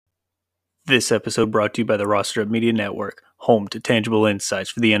This episode brought to you by the Roster Up Media Network, home to tangible insights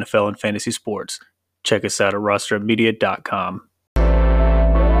for the NFL and fantasy sports. Check us out at rosterupmedia.com.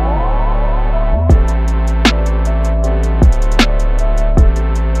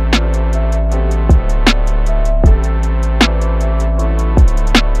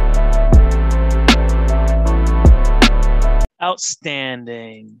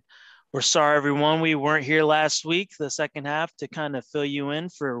 Outstanding. We're sorry, everyone. We weren't here last week, the second half, to kind of fill you in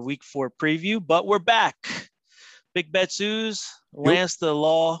for week 4 preview, but we're back. Big Betsus, Lance the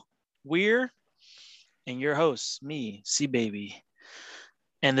Law Weir, and your host, me, C-Baby.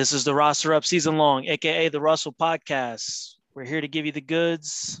 And this is the Roster Up season long, aka the Russell Podcast. We're here to give you the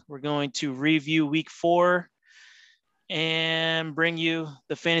goods. We're going to review week 4 and bring you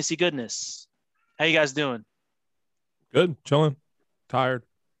the fantasy goodness. How you guys doing? Good, chilling, tired,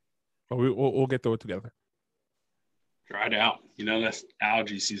 but we'll get through it together. Dried out. You know, that's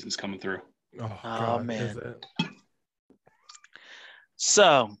allergy season's coming through. Oh God, man.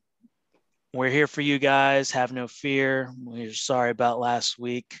 So we're here for you guys. Have no fear. We're sorry about last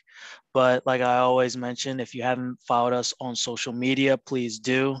week, but like I always mention, if you haven't followed us on social media, please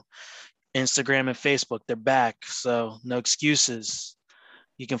do. Instagram and Facebook, they're back, so no excuses.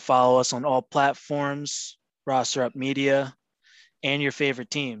 You can follow us on all platforms. Roster Up Media, and your favorite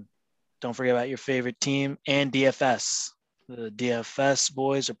team. Don't forget about your favorite team and DFS. The DFS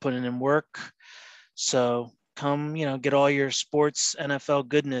boys are putting in work. So come, get all your sports NFL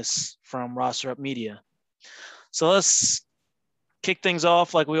goodness from Roster Up Media. So let's kick things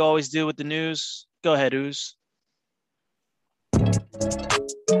off like we always do with the news. Go ahead, Ooze.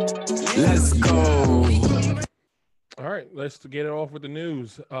 Let's go. All right, let's get it off with the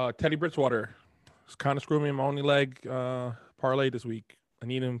news. Teddy Bridgewater kind of screwed me in my only leg parlay this week. I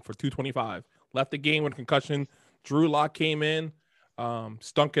need him for 225. Left the game with concussion. Drew Lock came in,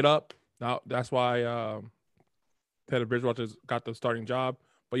 stunk it up. Now that's why Teddy Bridgewater's got the starting job.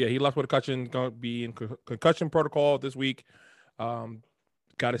 But yeah, he left with a concussion. Going to be in concussion protocol this week. Got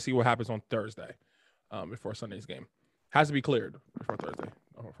to see what happens on Thursday before Sunday's game. Has to be cleared before Thursday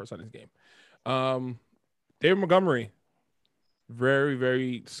for Sunday's game. David Montgomery, very,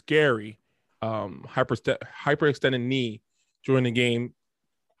 very scary. Hyperextended knee during the game.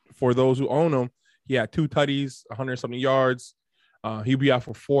 For those who own him, he had 2 tutties, 170 yards. He'll be out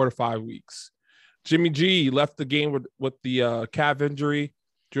for 4 to 5 weeks. Jimmy G left the game with the calf injury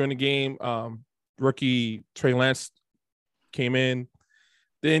during the game. Rookie Trey Lance came in.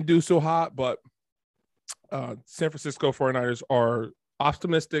 Didn't do so hot, but San Francisco 49ers are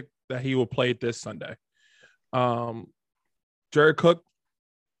optimistic that he will play this Sunday. Jared Cook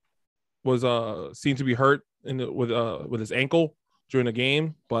was seen to be hurt with his ankle during the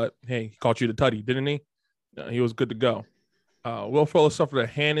game, but hey, he caught you the tutty, didn't he? He was good to go. Will Fuller suffered a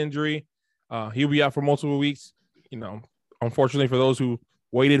hand injury. He'll be out for multiple weeks. Unfortunately for those who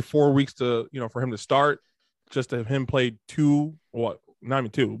waited 4 weeks for him to start, just to have him play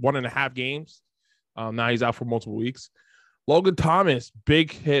 1.5 games. Now he's out for multiple weeks. Logan Thomas,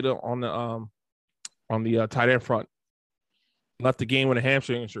 big hit on the tight end front. Left the game with a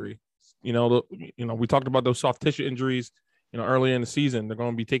hamstring injury. We talked about those soft tissue injuries, earlier in the season. They're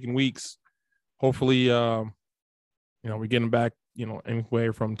going to be taking weeks. Hopefully, we get them back,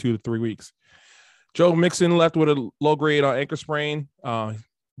 anywhere from 2 to 3 weeks. Joe Mixon left with a low-grade ankle sprain,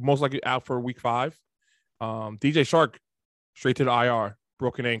 most likely out for week 5. DJ Shark, straight to the IR,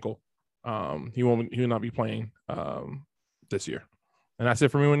 broken ankle. He will not be playing this year. And that's it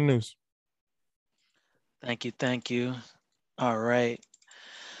for me in the news. Thank you. All right.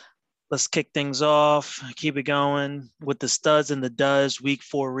 Let's kick things off. Keep it going with the studs and the duds week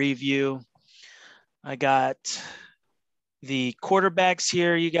 4 review. I got the quarterbacks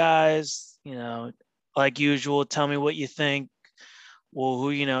here, you guys. Like usual, tell me what you think. Well,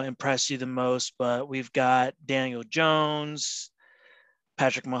 who impressed you the most? But we've got Daniel Jones,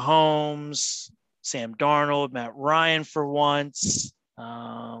 Patrick Mahomes, Sam Darnold, Matt Ryan for once,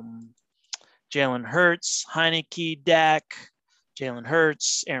 Jalen Hurts, Heineke, Dak, Jalen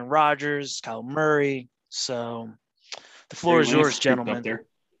Hurts, Aaron Rodgers, Kyle Murray. So the floor is yours, gentlemen.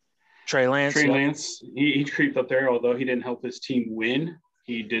 Trey Lance. He creeped up there, although he didn't help his team win.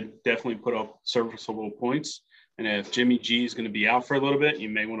 He did definitely put up serviceable points. And if Jimmy G is going to be out for a little bit, you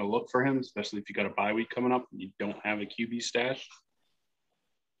may want to look for him, especially if you got a bye week coming up and you don't have a QB stash.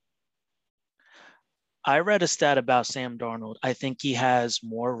 I read a stat about Sam Darnold. I think he has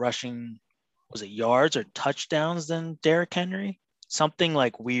more rushing, yards or touchdowns than Derrick Henry? Something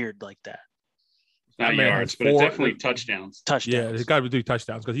like weird like that. Not yards, but it's definitely touchdowns. Yeah, it's got to be 3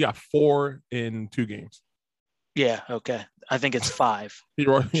 touchdowns because he got 4 in 2 games. Yeah, okay. I think it's 5.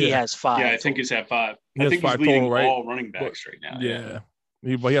 He has 5. Yeah, I think he's at 5. He I has think he's 5 leading total, right? all running backs right now. Yeah.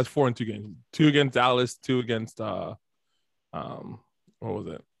 But he has 4 in 2 games. 2 against Dallas, 2 against what was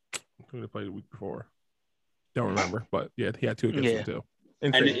it? Who did they play the week before? Don't remember, but yeah, he had 2 against them too.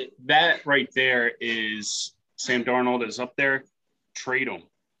 Insane. And that right there is Sam Darnold is up there. Trade him.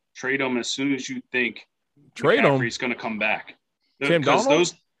 Trade him as soon as you think McCaffrey's going to come back.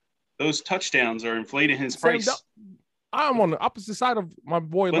 Because those touchdowns are inflating his price. I'm on the opposite side of my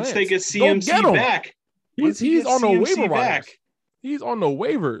boy Lance. Once they get CMC back. He's on the waiver wire. He's on the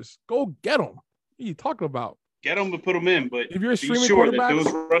waivers. Go get him. What are you talking about? Get them to put them in, but if you're be sure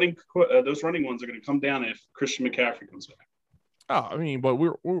that those running ones are going to come down if Christian McCaffrey comes back. Oh, I mean, but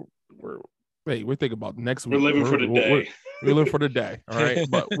we're thinking about next week. We're living for the day. We're living for the day. All right,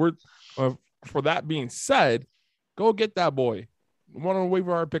 but we're for that being said, go get that boy. One of the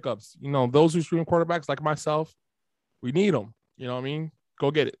waiver wire pickups. You know, those who stream quarterbacks like myself, we need them. You know what I mean?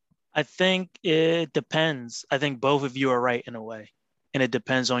 Go get it. I think it depends. I think both of you are right in a way, and it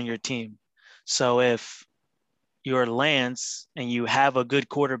depends on your team. So if you're Lance and you have a good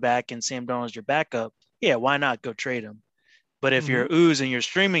quarterback and Sam Darnold's your backup, yeah, why not go trade him? But if you're Ooze and you're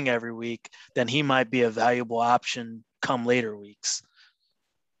streaming every week, then he might be a valuable option come later weeks.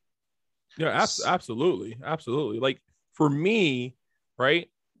 Yeah, absolutely. Like for me, right?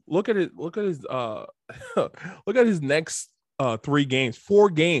 Look at his look at his next 4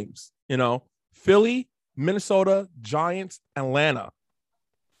 games, you know, Philly, Minnesota, Giants, Atlanta.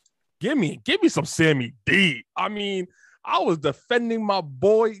 Give me some Sammy D. I mean, I was defending my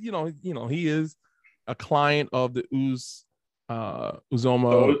boy. You know, he is a client of the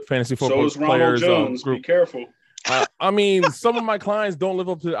Uzoma fantasy football players Jones, group. Be careful. I mean, some of my clients don't live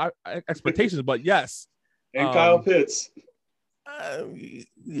up to expectations, but yes. And Kyle Pitts. I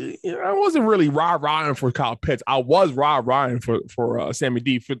wasn't really rah-rahing for Kyle Pitts. I was rah-rahing for Sammy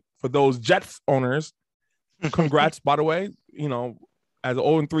D. For those Jets owners, congrats, by the way. You know, as an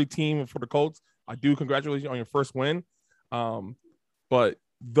 0-3 team for the Colts, I do congratulate you on your first win. But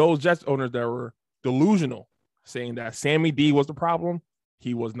those Jets owners that were delusional, saying that Sammy D was the problem,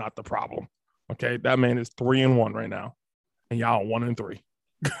 he was not the problem. Okay, that man is 3-1 right now, and y'all 1-3.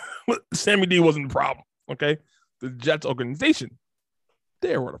 Sammy D wasn't the problem. Okay, the Jets organization,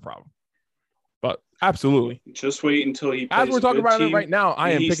 they were the problem. But absolutely, just wait until he plays. As we're talking about it right now, I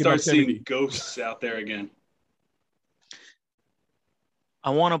am picking up Sammy D. Ghosts out there again.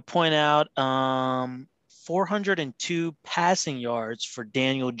 I want to point out 402 passing yards for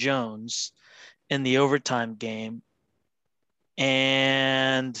Daniel Jones in the overtime game,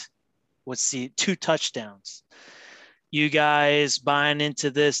 and let's see, 2 touchdowns. You guys buying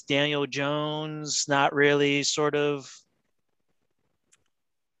into this Daniel Jones? Not really, sort of.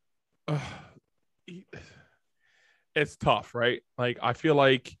 It's tough, right? Like, I feel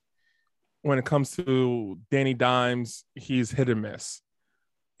like when it comes to Danny Dimes, he's hit or miss.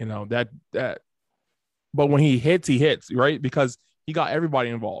 You know, that but when he hits, right? Because he got everybody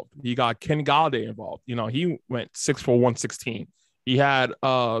involved. He got Kenny Golladay involved. You know, he went 6 for 116. He had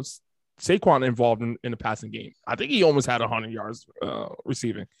Saquon involved in the passing game. I think he almost had 100 yards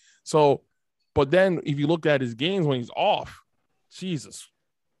receiving. So, but then if you look at his games when he's off, Jesus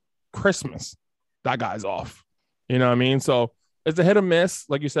Christmas, that guy's off. You know what I mean? So it's a hit or miss,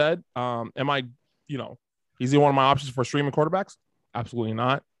 like you said. Am I, is he one of my options for streaming quarterbacks? Absolutely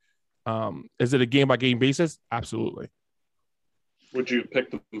not. Is it a game by game basis? Absolutely. Would you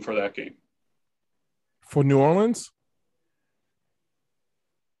pick them for that game? For New Orleans?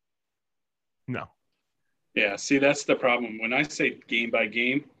 No. Yeah, see, that's the problem. When I say game by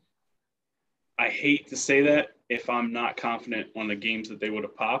game, I hate to say that if I'm not confident on the games that they would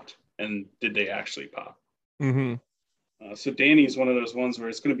have popped and did they actually pop. Mm-hmm. So Danny's one of those ones where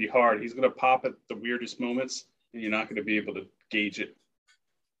it's going to be hard. He's going to pop at the weirdest moments, and you're not going to be able to gauge it.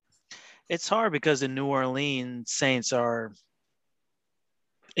 It's hard because the New Orleans Saints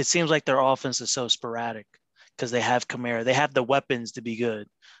it seems like their offense is so sporadic because they have Kamara. They have the weapons to be good,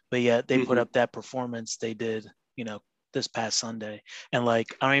 but yet they put up that performance they did, this past Sunday. And I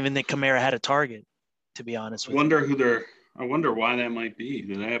don't even think Kamara had a target, to be honest with you. I wonder why that might be.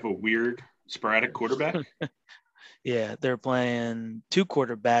 Do they have a weird sporadic quarterback? Yeah, they're playing 2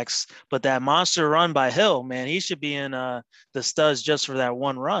 quarterbacks, but that monster run by Hill, man, he should be in the studs just for that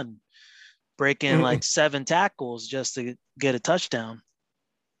one run, breaking 7 tackles just to get a touchdown.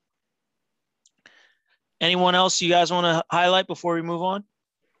 Anyone else you guys want to highlight before we move on?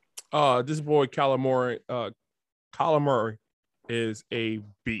 This boy Kyler Murray is a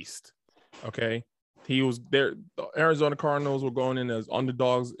beast. Okay, he was there. The Arizona Cardinals were going in as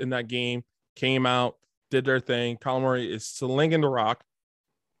underdogs in that game. Came out, did their thing. Kyler Murray is slinging the rock.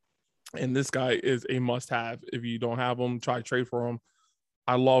 And this guy is a must-have. If you don't have him, try to trade for him.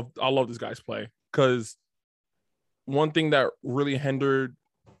 I love this guy's play, because one thing that really hindered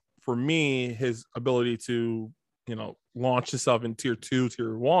for me his ability to, launch himself in tier 2,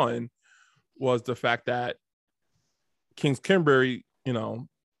 tier 1 was the fact that Kings Kimberly,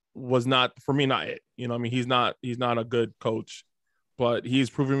 was not it. He's not a good coach, but he's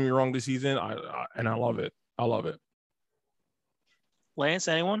proven me wrong this season. I love it. I love it. Lance,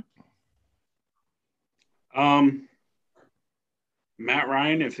 anyone? Matt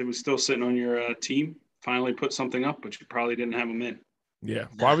Ryan, if it was still sitting on your team, finally put something up, but you probably didn't have him in. Yeah,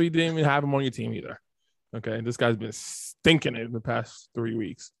 probably didn't even have him on your team either. Okay, this guy's been stinking it in the past 3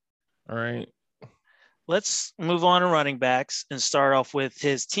 weeks. All right. Let's move on to running backs and start off with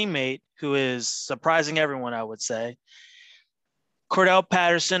his teammate, who is surprising everyone, I would say. Cordell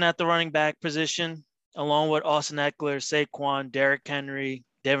Patterson at the running back position, along with Austin Eckler, Saquon, Derrick Henry,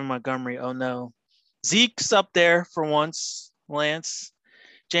 David Montgomery. Oh, no. Zeke's up there for once, Lance.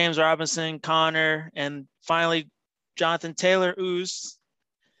 James Robinson, Connor, and finally Jonathan Taylor. Ooze.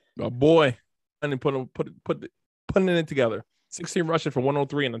 Oh, boy. And then putting it together. 16 rushing for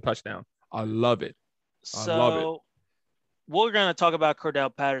 103 and a touchdown. I love it. So we're going to talk about Cordell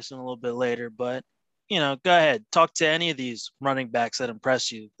Patterson a little bit later, but, go ahead. Talk to any of these running backs that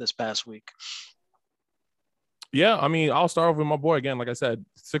impressed you this past week. Yeah, I'll start off with my boy again. Like I said,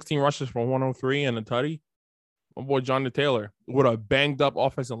 16 rushes for 103 and a tutty. My boy Jonathan Taylor with a banged up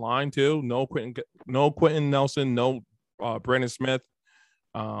offensive line too. No Quentin Nelson, no Brandon Smith.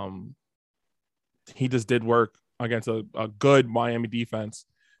 He just did work against a good Miami defense.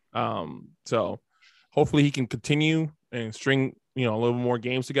 So hopefully he can continue and string a little more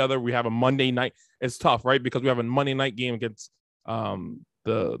games together. We have a Monday night. It's tough, right? Because we have a Monday night game against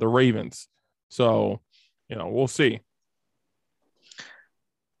the Ravens. So we'll see.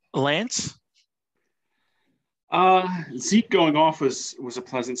 Lance? Zeke going off was a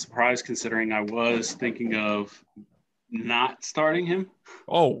pleasant surprise, considering I was thinking of not starting him.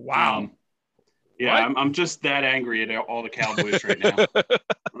 Oh, wow. Yeah, I'm just that angry at all the Cowboys right now.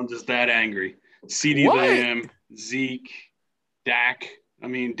 I'm just that angry. CeeDee Lamb, Zeke, Dak.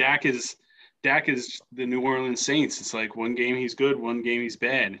 Dak is the New Orleans Saints. It's like one game he's good, one game he's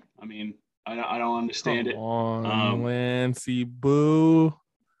bad. I don't understand it. Come on, Lancey, boo.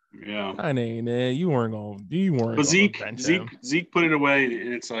 Yeah, I ain't it. You weren't going. But Zeke put it away,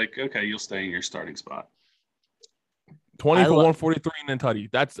 and it's like, okay, you'll stay in your starting spot. 20 for 143 and then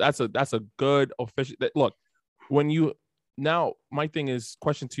tutty. That's a good official. Look, when you now, my thing is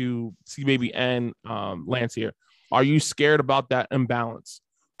question to C Baby and Lance here. Are you scared about that imbalance?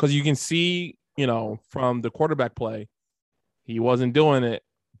 Because you can see, from the quarterback play, he wasn't doing it,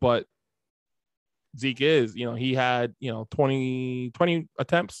 but Zeke is, he had, 20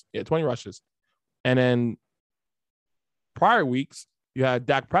 attempts, 20 rushes. And then prior weeks, you had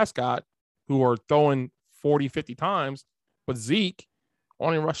Dak Prescott, who are throwing 40, 50 times, but Zeke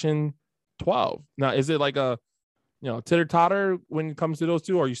only rushing 12. Now, is it like a, titter-totter when it comes to those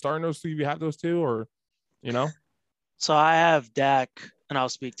two? Are you starting those two if you have those two, or, So I have Dak, and I'll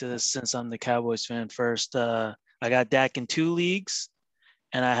speak to this since I'm the Cowboys fan first. I got Dak in 2 leagues,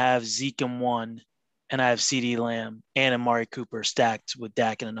 and I have Zeke in 1. And I have CeeDee Lamb and Amari Cooper stacked with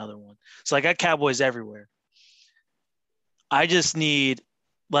Dak in another one. So I got Cowboys everywhere. I just need,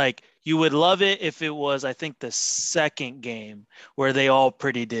 you would love it if it was, I think, the second game where they all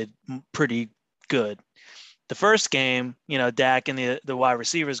did pretty good. The first game, Dak and the wide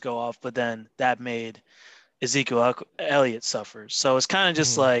receivers go off, but then that made Ezekiel Elliott suffer. So it's kind of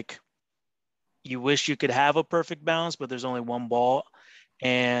just like you wish you could have a perfect balance, but there's only one ball.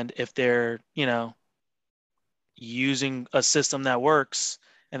 And if they're, using a system that works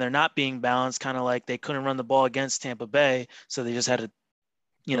and they're not being balanced, kind of like they couldn't run the ball against Tampa Bay, so they just had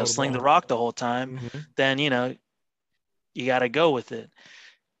to sling the rock the whole time, then you got to go with it.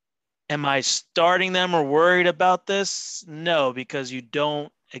 Am I starting them or worried about this? No, because you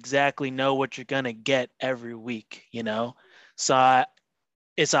don't exactly know what you're going to get every week, so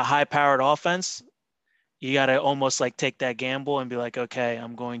it's a high powered offense. You got to almost take that gamble and be like, okay,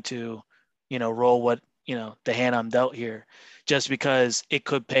 I'm going to roll what the hand I'm dealt here, just because it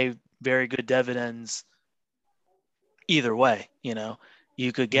could pay very good dividends either way.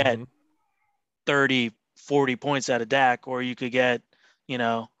 You could get 30, 40 points out of Dak, or you could get,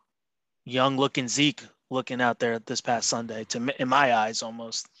 young looking Zeke looking out there this past Sunday, in my eyes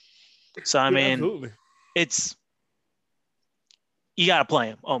almost. So, absolutely. It's, you got to play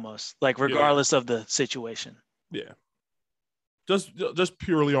him almost, regardless of the situation. Yeah. just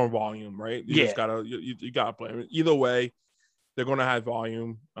purely on volume, right? You just gotta you gotta play them. Either way, they're gonna have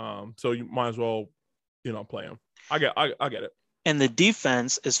volume. So you might as well, play them. I get it. And the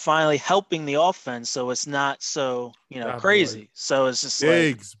defense is finally helping the offense, so it's not so crazy. Boy. So it's just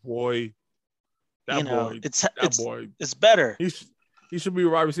Diggs, boy. It's better. He should be a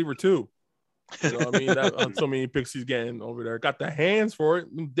wide receiver too. You know what I mean? On so many picks he's getting over there. Got the hands for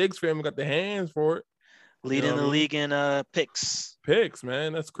it. Diggs family got the hands for it. Leading the league in picks. Picks,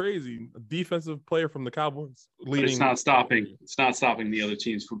 man. That's crazy. A defensive player from the Cowboys leading. But it's not stopping the other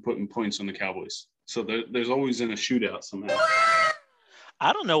teams from putting points on the Cowboys. So there's always in a shootout somehow.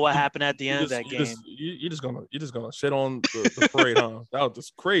 I don't know what happened at the end of that game. You're just gonna shit on the parade, huh? That was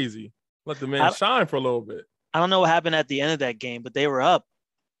just crazy. Let the man shine for a little bit. I don't know what happened at the end of that game, but they were up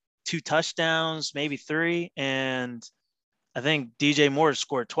 2 touchdowns, maybe 3, and I think DJ Moore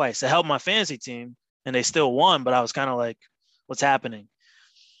scored twice. It helped my fantasy team, and they still won. But I was kind of like, "What's happening?"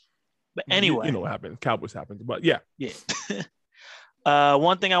 But anyway, you know what happened. Cowboys happened, but yeah.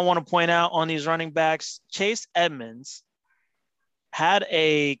 One thing I want to point out on these running backs, Chase Edmonds had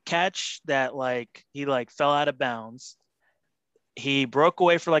a catch that he fell out of bounds. He broke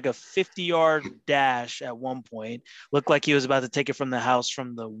away for like a 50-yard dash at one point. Looked like he was about to take it from the house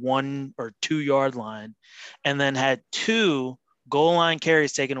from the 1 or 2 yard line, and then had 2 goal line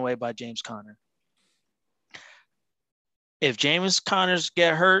carries taken away by James Conner. If James Conner's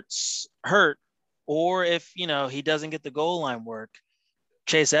get hurt, or if he doesn't get the goal line work,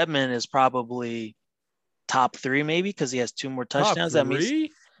 Chase Edmonds is probably top 3 maybe because he has 2 more touchdowns. That means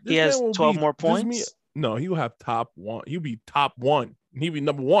he has 12 more points. No, he will have top 1. He'll be top 1. He'll be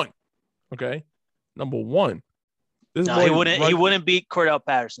number 1. Okay, number 1. He wouldn't beat Cordell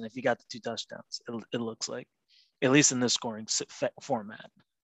Patterson if he got the 2 touchdowns. It looks like, at least in this scoring format.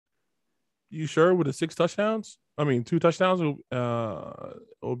 You sure with the 6 touchdowns? I mean, 2 touchdowns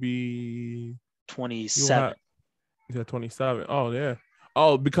will be 27. Yeah, 27. Oh yeah.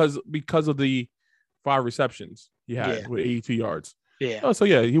 Oh, because of the 5 receptions he had with 82 yards. Yeah. Oh, so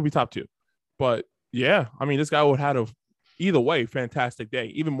yeah, he'll be top 2. But yeah, I mean, this guy would have had either way fantastic day,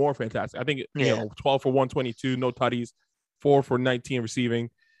 even more fantastic. I think 12 for 122, no tutties, 4 for 19 receiving.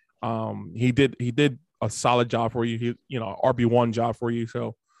 He did a solid job for you. He RB1 job for you.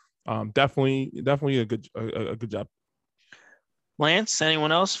 So definitely a good job. Lance,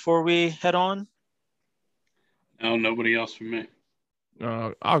 anyone else before we head on? No, nobody else for me.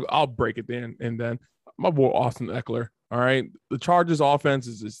 I'll break it then, and then my boy Austin Eckler. All right, the Chargers offense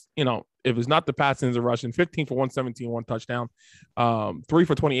is just, if it's not the passing, the rushing. 15 for 117, 1 touchdown, 3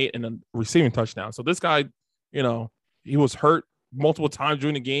 for 28, and then receiving touchdown. So this guy, he was hurt multiple times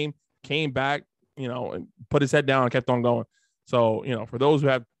during the game, came back, and put his head down and kept on going. So for those who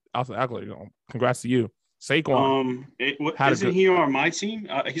have Austin Eckler, congrats to you. Saquon. Isn't he on my team?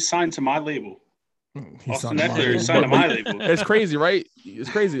 He signed to my label. Austin Eckler signed to my label. It's crazy, right? It's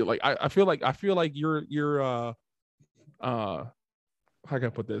crazy. Like I feel like you're how can I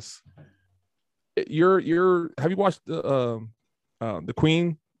put this? You're have you watched the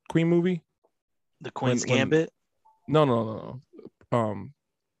Queen movie? The Queen's Gambit? No. You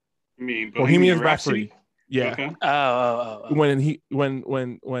mean Bohemian Rhapsody? Yeah. Okay. Oh. When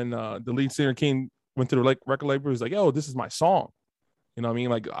the lead singer King went to the record label, he was like, "Yo, this is my song." You know what I mean?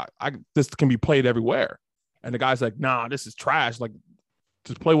 Like I this can be played everywhere. And the guy's like, "Nah, this is trash. Like,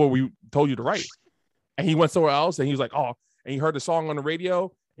 just play what we told you to write." And he went somewhere else, and he was like, "Oh," and he heard the song on the radio.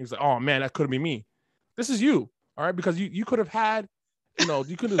 And he was like, "Oh man, that could have been me." This is you, all right? Because you could have had,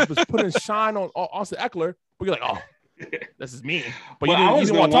 you could have just put in shine on Austin Eckler, but you're like, "Oh, this is me." But you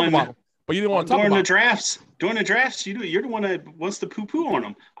didn't want to talk about him. But you didn't want to talk about during the drafts. You're the one that wants to poo-poo on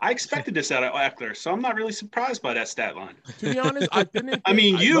him. I expected this out of Eckler, so I'm not really surprised by that stat line. To be honest, I didn't.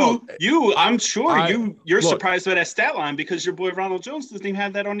 I'm sure you're surprised by that stat line because your boy Ronald Jones doesn't even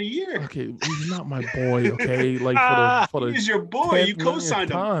have that on the year. Okay, he's not my boy. Okay, like for the he's your boy. You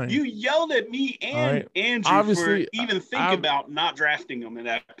co-signed him. You yelled at me and Andrew for even thinking about not drafting him in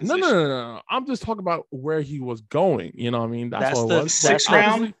that position. No. I'm just talking about where he was going. You know what I mean? That's what it was. Sixth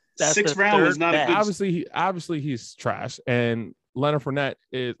round. Sixth round is not a good. Obviously he's trash. And Leonard Fournette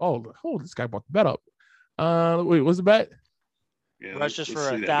is. Oh, this guy bought the bet up. Wait, what's the bet? Yeah, rushes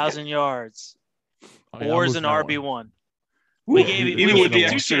for 1,000 yards. Or is an RB1. We gave you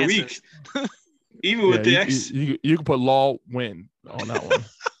 2 chances. Even with the X, you can put Law win on that one.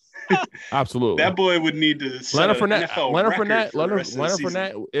 Absolutely. That boy would need to. Leonard Fournette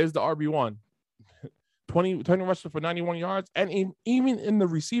is the RB1. 20 rushes for 91 yards, and even in the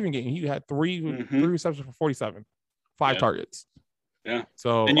receiving game, he had 3 receptions for 47, 5 targets. Yeah.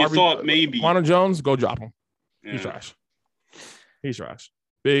 So and you thought maybe Ronald Jones, go drop him. Yeah. He's trash. He's trash.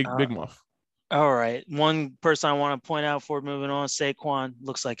 Big muff. All right. One person I want to point out for moving on, Saquon,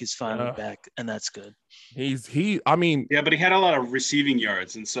 looks like he's finally back, and that's good. I mean. Yeah, but he had a lot of receiving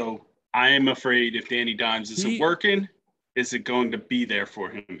yards, and so I am afraid if Danny Dimes isn't working, is it going to be there for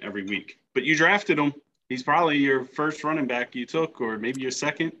him every week? But you drafted him. He's probably your first running back you took, or maybe your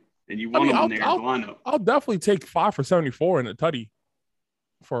second, and you want him in there in the lineup. I'll definitely take 5 for 74 in a tutty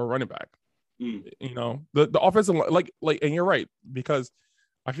for a running back. You know, the offensive like, and you're right, because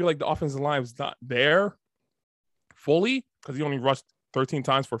I feel like the offensive line is not there fully because he only rushed 13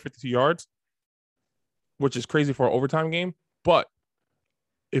 times for 52 yards, which is crazy for an overtime game. But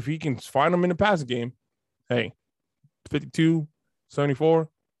if he can find them in the passing game, hey, 52, 74,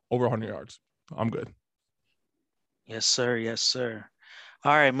 over 100 yards. I'm good. Yes, sir. Yes, sir.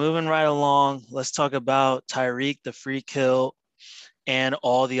 All right, moving right along. Let's talk about Tyreek, the free kill, and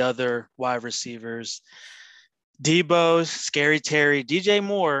all the other wide receivers. Debo, Scary Terry, DJ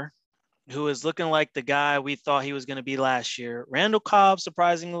Moore, who is looking like the guy we thought he was going to be last year. Randall Cobb,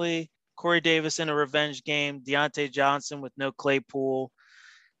 surprisingly. Corey Davis in a revenge game. Deontay Johnson with no Claypool.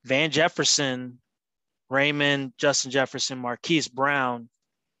 Van Jefferson, Raymond, Justin Jefferson, Marquise Brown,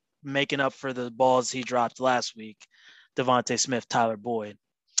 making up for the balls he dropped last week. Devontae Smith, Tyler Boyd.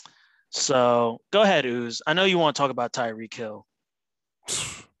 So go ahead, Ooze. I know you want to talk about Tyreek Hill.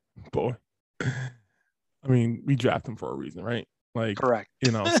 Boy. I mean, we draft him for a reason, right? Like, correct.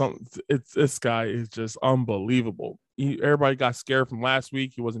 You know, this guy is just unbelievable. Everybody got scared from last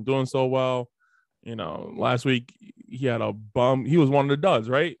week. He wasn't doing so well. You know, last week he had a bum. He was one of the duds,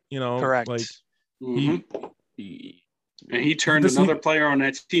 right? You know, correct. Like and he turned another player on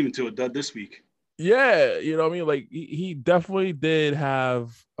that team into a dud this week. Yeah, you know what I mean? Like he definitely did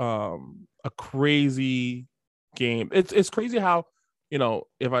have a crazy game. It's crazy how, you know,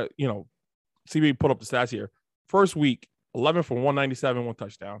 if I, you know, CB put up the stats here. First week, 11 for 197, 1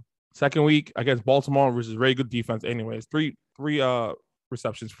 touchdown. Second week against Baltimore, which is very good defense anyways, three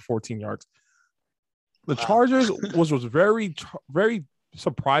receptions for 14 yards. The Chargers was very, very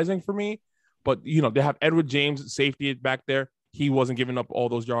surprising for me, but, you know, they have Edward James, safety back there. He wasn't giving up all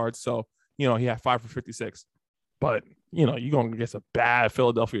those yards. So, you know, he had 5 for 56. But, you know, you're going against a bad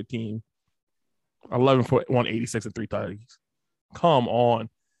Philadelphia team. 11 for 186 and 3 touchdowns. Come on.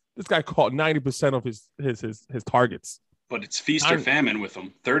 This guy caught 90% of his targets. But it's feast or famine with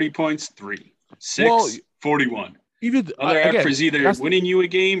him. 30 points, 3. 6, 41. Other effort is either winning you a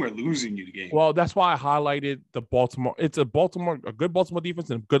game or losing you the game. Well, that's why I highlighted the Baltimore. It's a good Baltimore defense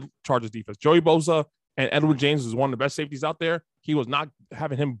and a good Chargers defense. Joey Bosa and Edward James is one of the best safeties out there. He was not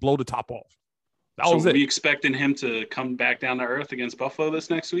having him blow the top off. That was it. So we expecting him to come back down to earth against Buffalo this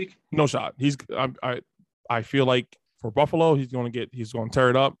next week? No shot. I feel like for Buffalo, he's going to tear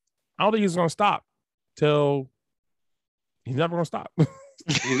it up. I don't think he's going to stop till he's never going to stop.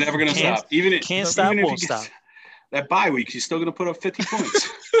 He's never going to stop. Won't stop. That bye week, he's still going to put up 50 points.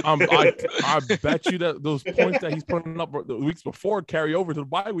 I bet you that those points that he's putting up the weeks before carry over to the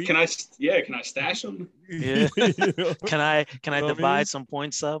bye week. Can I stash them? Yeah. Can I divide some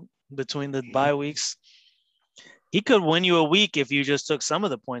points up between the bye weeks? He could win you a week if you just took some of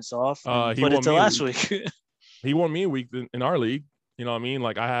the points off and put it to last week. He won me a week in our league. You know what I mean?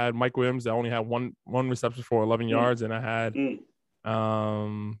 Like I had Mike Williams that only had one reception for 11 yards, and I had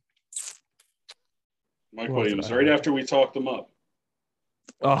Mike Williams right after we talked him up.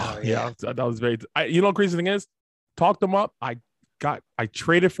 Oh yeah, that was very. You know, the crazy thing is, talked him up. I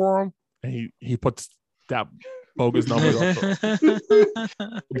traded for him, and he puts that bogus number up.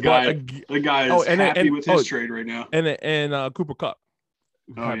 The guy is happy with his trade right now. And Cooper Kupp.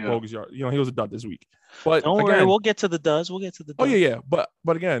 Bogus yard. You know, he was a dud this week. But don't worry, we'll get to the duds. Oh yeah. But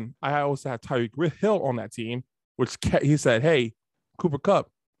again, I also had Tyreek Hill on that team, which he said, "Hey, Cooper Kupp,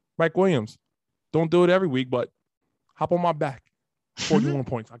 Mike Williams, don't do it every week, but hop on my back. 41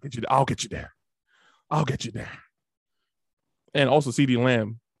 points. I'll get you there. I'll get you there." And also CeeDee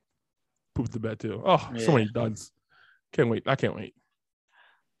Lamb pooped the bed too. Oh, so many duds. Can't wait. I can't wait.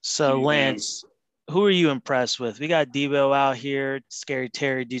 So Lance, who are you impressed with? We got Debo out here, Scary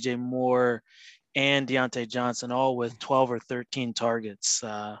Terry, DJ Moore, and Deontay Johnson, all with 12 or 13 targets.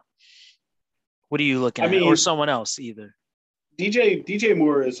 What are you looking at? Or someone else either? DJ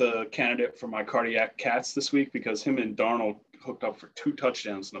Moore is a candidate for my cardiac cats this week because him and Darnold hooked up for 2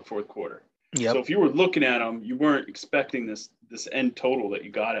 touchdowns in the fourth quarter. Yep. So if you were looking at them, you weren't expecting this end total that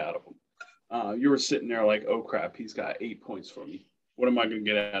you got out of him. You were sitting there like, oh crap, he's got 8 points for me. What am I going to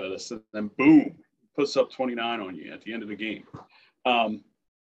get out of this? And then boom, puts up 29 on you at the end of the game.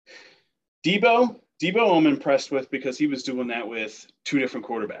 Debo, I'm impressed with because he was doing that with 2 different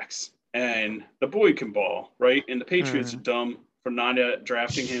quarterbacks. And the boy can ball, right? And the Patriots are dumb for not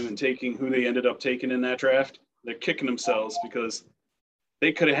drafting him and taking who they ended up taking in that draft. They're kicking themselves because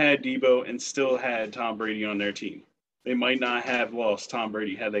they could have had Debo and still had Tom Brady on their team. They might not have lost Tom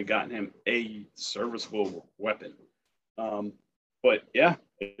Brady had they gotten him a serviceable weapon. But yeah,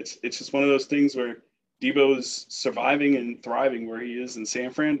 it's just one of those things where Debo's surviving and thriving where he is in San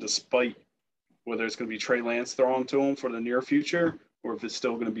Fran, despite whether it's going to be Trey Lance thrown to him for the near future or if it's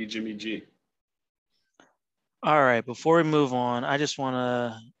still going to be Jimmy G. All right, before we move on, I just want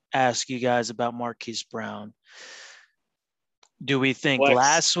to ask you guys about Marquise Brown. Do we think Flex.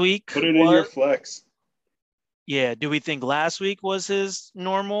 last week Put it in your flex. Yeah, do we think last week was his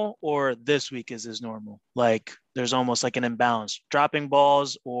normal or this week is his normal? Like there's almost like an imbalance, dropping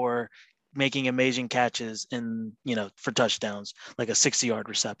balls or making amazing catches for touchdowns, like a 60-yard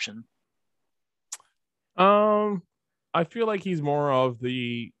reception. I feel like he's more of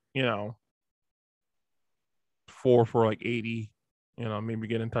the, 4 for like 80, maybe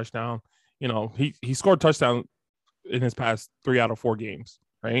getting touchdown. He scored touchdown in his past 3 out of 4 games,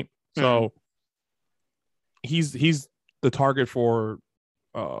 right? Mm-hmm. So he's the target for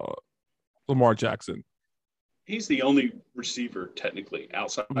Lamar Jackson. He's the only receiver technically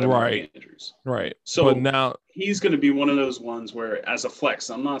outside of Andrews. Right. So but now he's going to be one of those ones where, as a flex,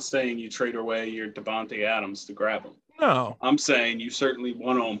 I'm not saying you trade away your Devontae Adams to grab him. No. I'm saying you certainly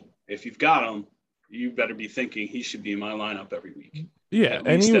want him. If you've got him, you better be thinking he should be in my lineup every week. Yeah, and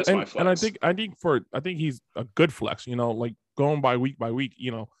I think he's a good flex. Like going by week,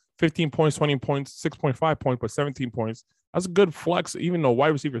 15 points, 20 points, 6.5 points, but 17 points. That's a good flex, even though wide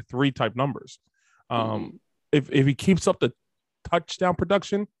receiver 3 type numbers. If he keeps up the touchdown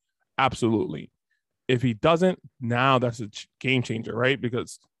production, absolutely. If he doesn't, now that's a game changer, right?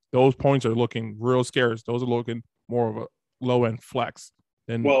 Because those points are looking real scarce. Those are looking more of a low end flex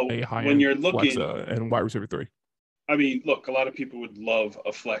than a high end flex and wide receiver 3. I mean, look, a lot of people would love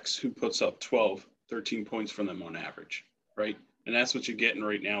a flex who puts up 12, 13 points from them on average, right? And that's what you're getting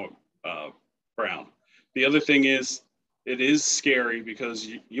right now, Brown. The other thing is, it is scary because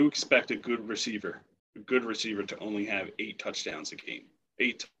you expect a good receiver to only have 8 touchdowns a game,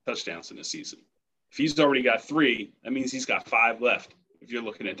 8 touchdowns in a season. If he's already got 3, that means he's got 5 left if you're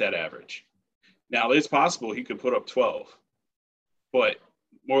looking at that average. Now, it's possible he could put up 12, but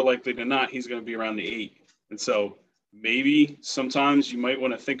more likely than not, he's going to be around the 8. And so maybe sometimes you might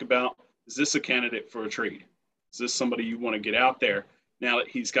want to think about, is this a candidate for a trade? Is this somebody you want to get out there now that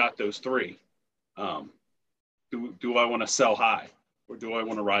he's got those 3? Do I want to sell high or do I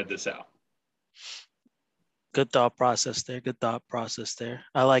want to ride this out? Good thought process there.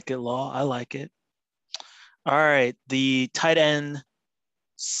 I like it, Law. I like it. All right. The tight end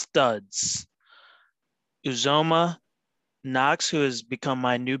studs. Uzomah, Knox, who has become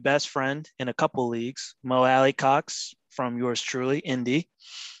my new best friend in a couple leagues. Mo Alley-Cox from yours truly, Indy.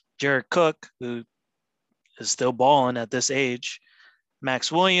 Jared Cook, who is still balling at this age.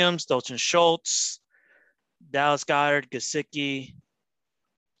 Max Williams, Dalton Schultz, Dallas Goedert, Gesicki,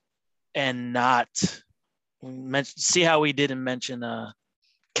 and not see how we didn't mention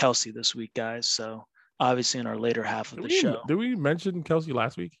Kelsey this week, guys. So obviously in our later half of the show. Did we mention Kelsey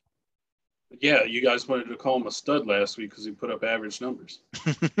last week? Yeah, you guys wanted to call him a stud last week because he put up average numbers.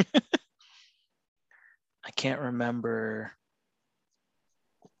 I can't remember.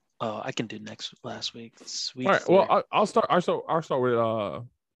 Oh, I can do last week. Sweet. All right. Well, I'll start. I'll start with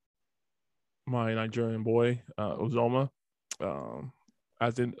my Nigerian boy, Uzomah,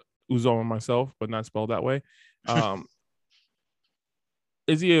 as in Uzomah myself, but not spelled that way.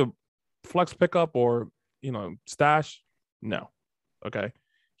 Is he a flex pickup or stash? No. Okay.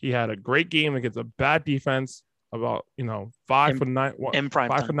 He had a great game against a bad defense. About 5 for 9 in prime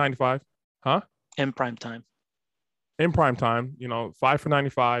 5 time. for 95, huh? In prime time. 5 for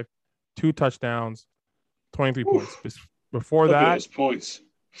 95, 2 touchdowns, 23 points. Before Look at that, those points.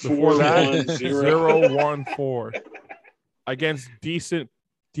 0-1-4 against decent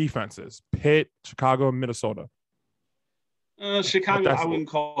defenses: Pitt, Chicago, and Minnesota. Chicago, I wouldn't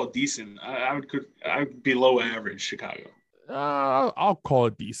call it decent. I would be low average. Chicago. I'll call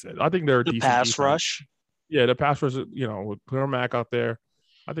it decent. I think they're a decent pass defense. rush. Yeah, the pass rush. With Clear Mack out there,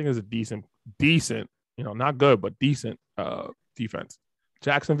 I think it's a decent. Not good, but decent defense.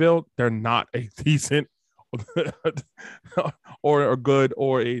 Jacksonville, they're not a decent or a good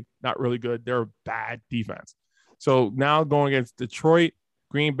or a not really good. They're a bad defense. So now going against Detroit,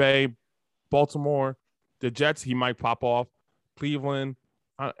 Green Bay, Baltimore, the Jets, he might pop off. Cleveland,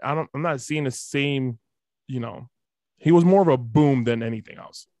 I'm not seeing the same. He was more of a boom than anything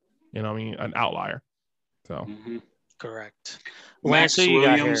else. An outlier. So correct. Max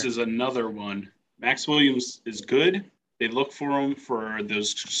Williams is another one. Max Williams is good, They look for him for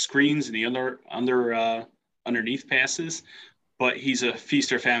those screens and the underneath passes, but he's a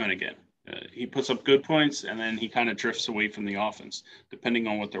feast or famine again. He puts up good points, and then he kind of drifts away from the offense, depending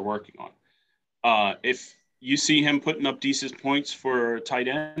on what they're working on. If you see him putting up decent points for a tight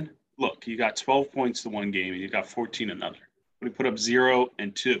end, look, you got 12 points to one game, and you got 14 another. But he put up 0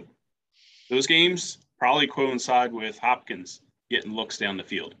 and 2. Those games probably coincide with Hopkins getting looks down the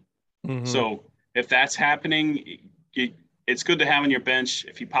field. Mm-hmm. So if that's happening, it's good to have on your bench.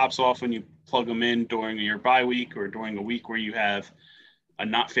 If he pops off when you plug him in during your bye week or during a week where you have a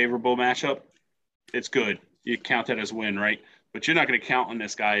not favorable matchup, it's good. You count that as a win, right? But you're not going to count on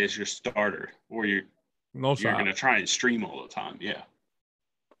this guy as your starter, or you're going to try and stream all the time. Yeah.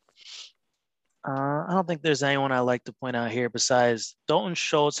 I don't think there's anyone I like to point out here besides Dalton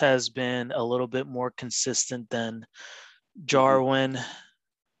Schultz has been a little bit more consistent than Jarwin,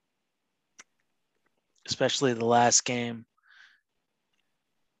 especially the last game.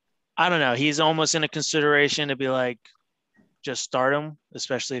 I don't know. He's almost in a consideration to be like, just start him,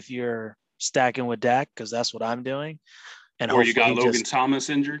 especially if you're stacking with Dak, because that's what I'm doing. And or you got Logan Thomas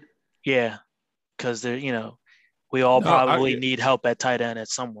injured. Yeah, because they're we all probably need help at tight end at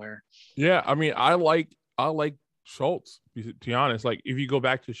somewhere. Yeah, I mean, I like Schultz, to be honest. Like, if you go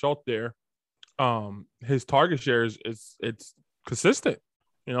back to Schultz there, his target shares it's consistent.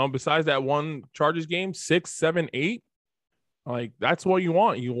 Besides that one Chargers game, 6, 7, 8. Like, that's what you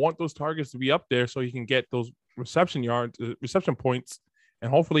want. You want those targets to be up there so you can get those reception points,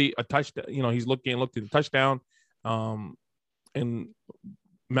 and hopefully a touchdown. He's looked at the touchdown, and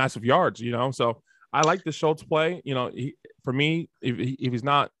massive yards. So I like the Schultz play. For me, if he's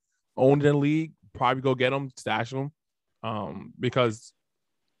not owned in the league, probably go get him, stash him, because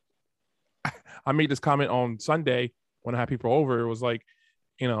I made this comment on Sunday when I had people over. It was like,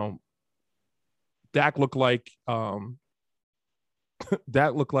 Dak looked like Tony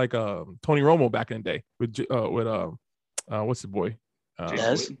Romo back in the day with what's the boy?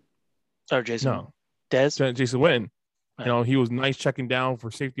 Dez? Or Jason? No. Dez? Jason Witten. He was nice checking down for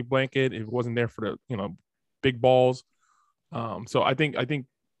safety blanket. It wasn't there for the, big balls. So I think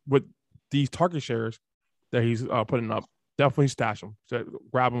with these target shares that he's putting up, definitely stash them. So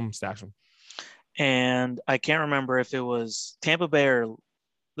grab them, stash them. And I can't remember if it was Tampa Bay or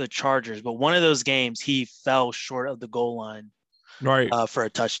the Chargers, but one of those games he fell short of the goal line, right, for a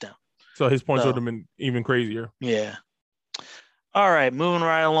touchdown. So his points would have been even crazier. Yeah. All right, moving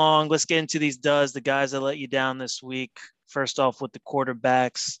right along. Let's get into these duds, the guys that let you down this week. First off with the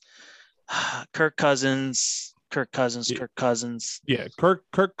quarterbacks, Kirk Cousins. Yeah,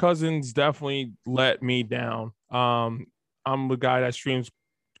 Kirk Cousins definitely let me down. I'm the guy that streams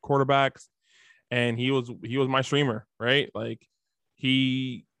quarterbacks, and he was my streamer, right? Like,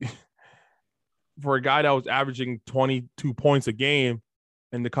 he for a guy that was averaging 22 points a game,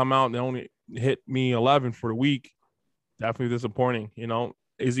 and to come out and only hit me 11 for the week, definitely disappointing.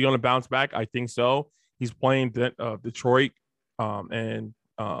 Is he going to bounce back? I think so. He's playing Detroit and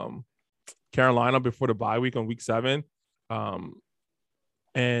Carolina before the bye week on week 7.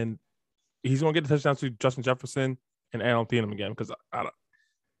 And he's going to get the touchdowns to Justin Jefferson and Adam Thielen again, because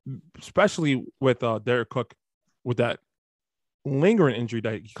especially with Derek Cook with that lingering injury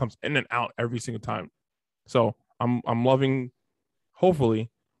that he comes in and out every single time. So I'm loving,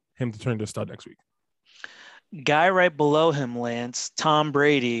 hopefully, him to turn to a stud next week. Guy right below him, Lance, Tom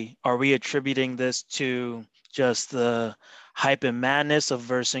Brady. Are we attributing this to just the hype and madness of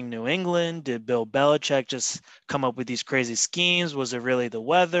versing New England? Did Bill Belichick just come up with these crazy schemes? Was it really the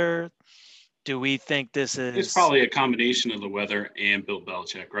weather? Do we think this is... It's probably a combination of the weather and Bill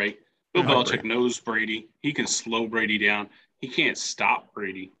Belichick, right? Bill Belichick knows Brady. He can slow Brady down. He can't stop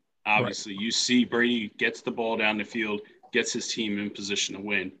Brady. Obviously, You see Brady gets the ball down the field, gets his team in position to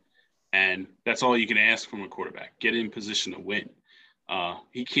win. And that's all you can ask from a quarterback. Get in position to win.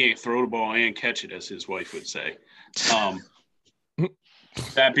 He can't throw the ball and catch it, as his wife would say.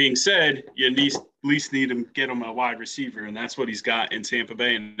 That being said, you at least need to get him a wide receiver, and that's what he's got in Tampa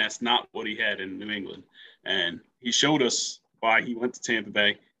Bay, and that's not what he had in New England. And he showed us why he went to Tampa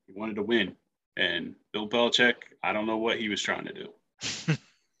Bay. He wanted to win. And Bill Belichick, I don't know what he was trying to do.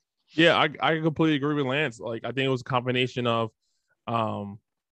 Yeah, I completely agree with Lance. Like, I think it was a combination of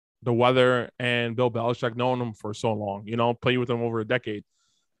the weather and Bill Belichick knowing him for so long, played with him over a decade.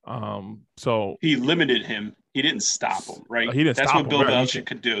 So he limited him. He didn't stop him, right? He didn't That's stop what Bill him, Belichick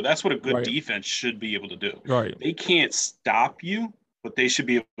could do. That's what a good defense should be able to do. Right. They can't stop you, but they should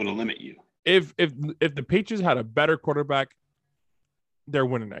be able to limit you. If the Patriots had a better quarterback, they're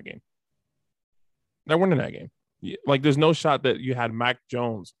winning that game. They're winning that game. Like, there's no shot that you had Mac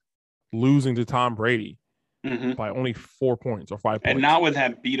Jones losing to Tom Brady by only 4 points or 5 points. And not with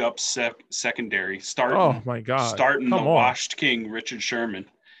that beat up secondary starting. Oh my God! Starting Come the on. washed king, Richard Sherman.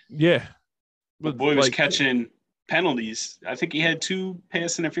 Yeah, The boy was catching penalties. I think he had 2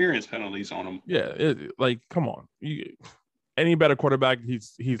 pass interference penalties on him. Yeah, come on. Any better quarterback,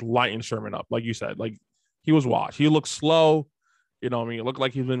 he's lighting Sherman up, like you said. Like, he was washed. He looked slow. You know what I mean? It looked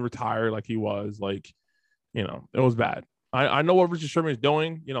like he's been retired, like he was. Like, you know, it was bad. I know what Richard Sherman is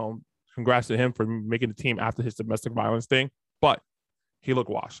doing. You know, congrats to him for making the team after his domestic violence thing. But he looked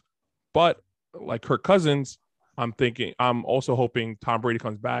washed. But like Kirk Cousins, I'm also hoping Tom Brady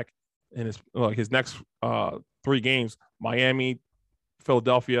comes back in his next 3 games: Miami,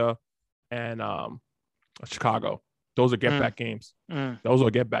 Philadelphia, and Chicago. Those are get-back games. Those are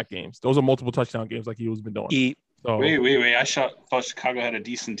get-back games. Those are multiple touchdown games like he was been doing. So, wait. I thought Chicago had a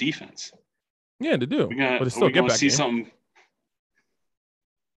decent defense. Yeah, they do. But it's still a get-back game.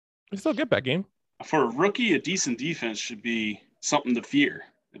 It's still a get-back game. For a rookie, a decent defense should be something to fear.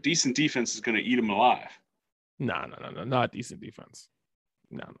 A decent defense is going to eat them alive. No, not a decent defense.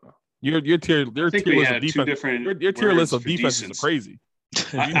 No. Your tier list of defense. Your tier list of defenses are crazy.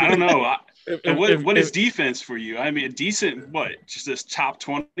 I don't know. What is defense for you? I mean, a decent what? Just this top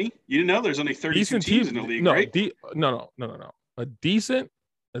 20? You didn't know there's only 32 teams in the league, right? No. A decent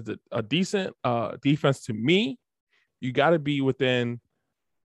defense to me, you got to be within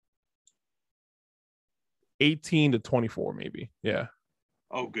 18 to 24, maybe. Yeah.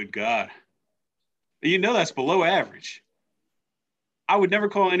 Oh, good God. You know that's below average. I would never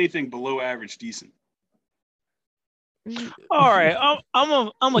call anything below average decent. All right,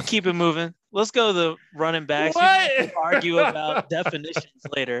 I'm gonna keep it moving. Let's go to the running backs. We can argue about definitions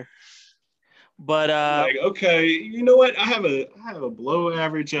later. But okay, you know what? I have a below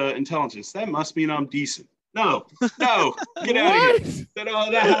average intelligence. That must mean I'm decent. No, get out of here. That's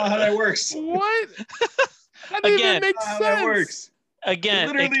not how that works. What? That Again, makes sense. That works. Again,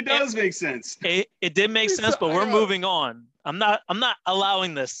 it literally does make sense. It did make sense, but we're moving on. I'm not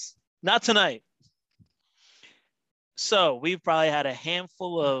allowing this. Not tonight. So we've probably had a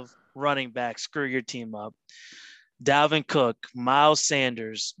handful of running backs screw your team up. Dalvin Cook, Miles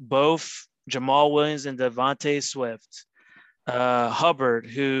Sanders, both Jamal Williams and Devontae Swift. Hubbard,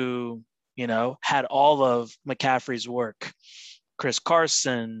 who, had all of McCaffrey's work. Chris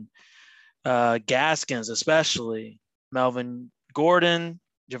Carson, Gaskins especially, Melvin Gordon,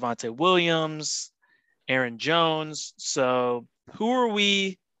 Javonte Williams, Aaron Jones. So who are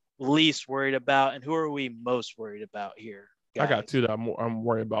we least worried about, and who are we most worried about here, guys? I got 2 that I'm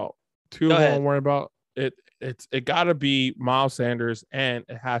worried about. 2 I'm worried about. It got to be Miles Sanders, and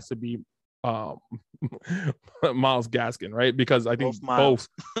it has to be Miles Gaskin, right? Because I think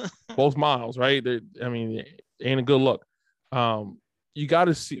both Miles, right? It ain't a good look. You got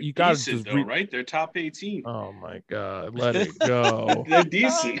to see. You got to just right. They're top 18. Oh my God, let it go. They're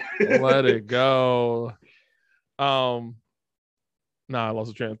decent. Let it go. I lost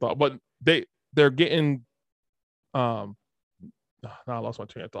the train of thought. But they're getting. I lost my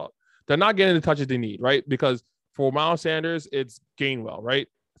train of thought. They're not getting the touches they need, right? Because for Miles Sanders, it's Gainwell, right?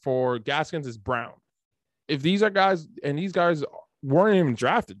 For Gaskins, it's Brown. If these are guys, and these guys weren't even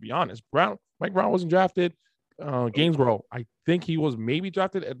drafted, to be honest. Mike Brown wasn't drafted. Gainsborough, I think he was maybe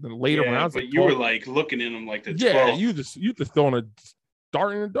drafted at the later rounds. But you were like looking at him like the 12th. Yeah, you just throwing a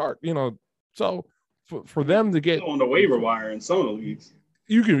dart in the dark, So for them to get on the waiver wire in some of the leagues,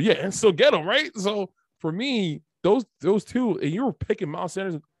 you can and still get them, right? So for me, those 2, and you were picking Miles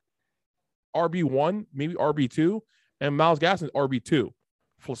Sanders RB1, maybe RB2, and Miles Gaskin RB2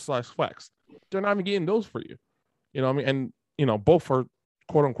 /flex. They're not even getting those for you. You know what I mean? And both are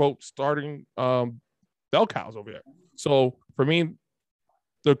quote unquote starting bell cows over there. So for me,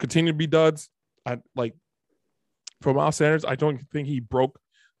 they'll continue to be duds. For Miles Sanders, I don't think he broke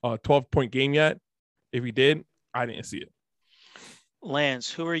a 12-point game yet. If he did, I didn't see it. Lance,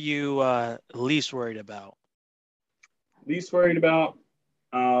 who are you least worried about? Least worried about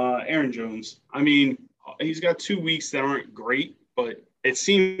Aaron Jones. I mean, he's got 2 weeks that aren't great, but it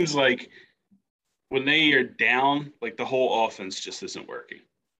seems like when they are down, like the whole offense just isn't working.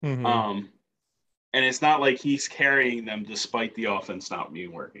 Mm-hmm. And it's not like he's carrying them despite the offense not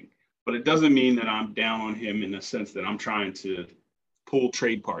being working. But it doesn't mean that I'm down on him in the sense that I'm trying to pull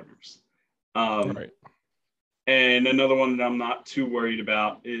trade partners. Right. And another one that I'm not too worried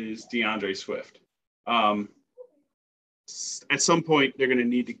about is DeAndre Swift. At some point, they're going to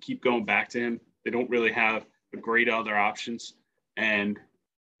need to keep going back to him. They don't really have a great other options. And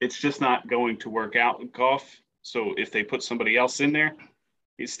it's just not going to work out in Goff. So if they put somebody else in there,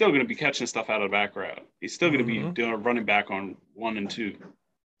 he's still going to be catching stuff out of the back route. He's still going to be doing a running back on 1 and 2.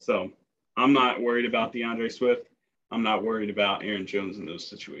 So I'm not worried about DeAndre Swift. I'm not worried about Aaron Jones in those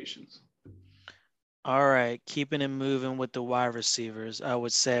situations. All right, keeping it moving with the wide receivers, I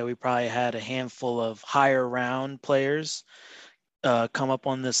would say we probably had a handful of higher round players come up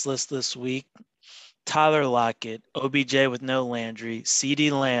on this list this week. Tyler Lockett, OBJ with no Landry,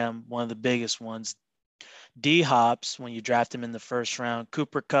 CeeDee Lamb, one of the biggest ones, D Hops when you draft him in the first round,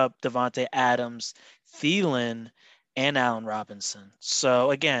 Cooper Kupp, Devontae Adams, Thielen, and Allen Robinson.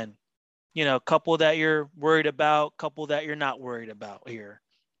 So again, a couple that you're worried about, couple that you're not worried about here.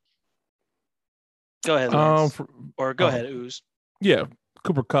 Go ahead, Lance. Or go ahead, Ooze. Yeah,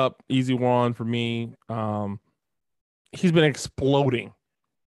 Cooper Kupp, easy one for me. He's been exploding,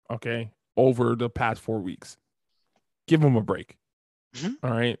 okay, over the past 4 weeks. Give him a break. Mm-hmm.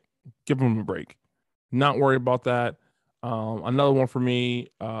 All right? Give him a break. Not worried about that. Another one for me,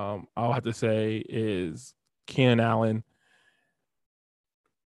 I'll have to say, is Keenan Allen.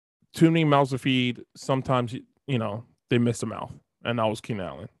 Too many mouths to feed. Sometimes, they miss a mouth. And that was Keenan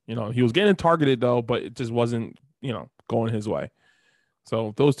Allen. He was getting targeted, though, but it just wasn't, going his way.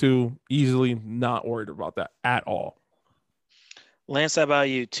 So those two, easily not worried about that at all. Lance, how about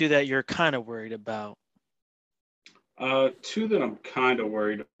you? Two that you're kind of worried about. Two that I'm kind of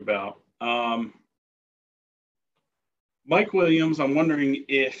worried about. Mike Williams, I'm wondering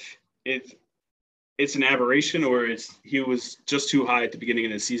if it's an aberration or he was just too high at the beginning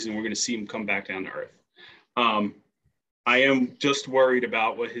of the season. We're going to see him come back down to earth. I am just worried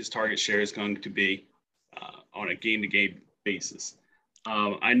about what his target share is going to be on a game-to-game basis.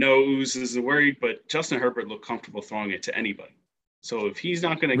 I know Ooze is worried, but Justin Herbert looked comfortable throwing it to anybody. So if he's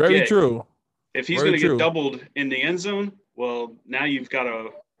not going to get doubled in the end zone, well, now you've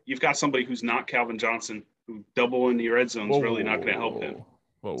got somebody who's not Calvin Johnson, who double in the red zone is really not going to help him.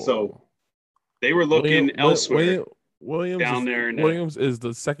 So they were looking elsewhere. Williams is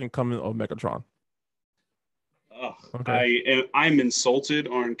the second coming of Megatron. Okay. I'm insulted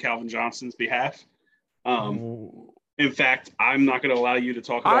on Calvin Johnson's behalf. In fact, I'm not going to allow you to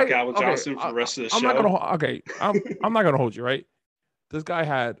talk about Calvin Johnson for the rest of the show. I'm not going to hold you, right? This guy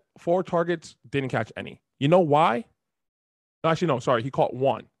had 4 targets, didn't catch any. You know why? Actually, no, sorry. He caught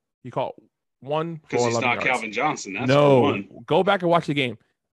one. Because he's not yards. Calvin Johnson. That's one. Go back and watch the game.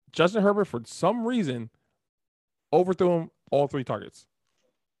 Justin Herbert, for some reason, overthrew him all 3 targets.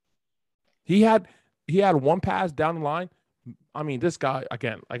 He had one pass down the line. I mean, this guy,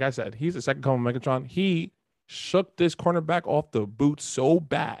 again, like I said, he's the second coming of Megatron. He shook this cornerback off the boot so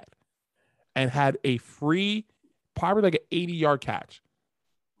bad and had a free, probably like an 80-yard catch.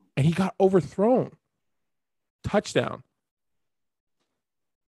 And he got overthrown. Touchdown.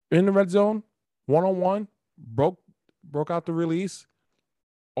 In the red zone, one-on-one, broke out the release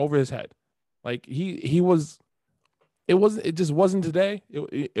over his head. Like it just wasn't today.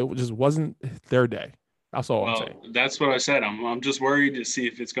 It just wasn't their day. That's all I'm saying. That's what I said. I'm just worried to see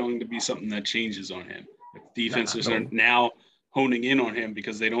if it's going to be something that changes on him. If defenses are now honing in on him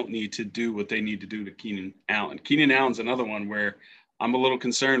because they don't need to do what they need to do to Keenan Allen. Keenan Allen's another one where I'm a little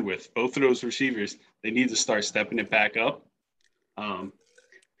concerned with. Both of those receivers, they need to start stepping it back up.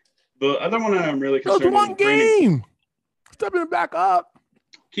 The other one I'm really concerned with. One game. Stepping it back up.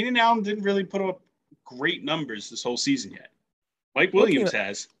 Keenan Allen didn't really put up great numbers this whole season yet. Mike Williams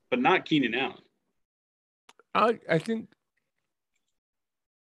has, but not Keenan Allen. I think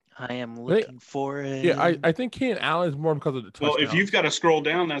I am looking for it. Yeah, I think Keenan Allen is more because of the touchdown. Well, if you've got to scroll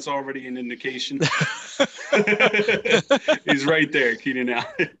down, that's already an indication. He's right there, Keenan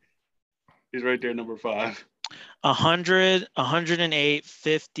Allen. He's right there, number 5. 100, 108,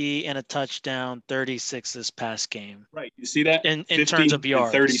 50, and a touchdown, 36 this past game. Right. You see that? In terms of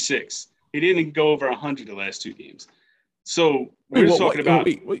yards. 36. He didn't go over 100 the last 2 games. So we're talking about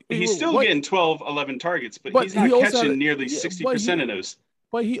he's still getting 12, 11 targets, but he's not catching nearly 60% of those.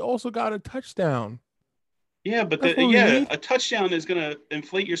 But he also got a touchdown. Yeah, but a touchdown is going to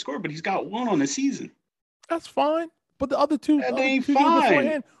inflate your score, but he's got 1 on the season. That's fine. But the other two, ain't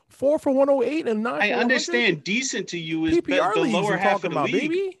fine. 4 for 108 and 9 for 100. I understand decent to you is the lower half of the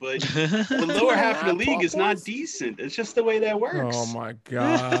league, but the lower half of the league is not decent. It's just the way that works. Oh, my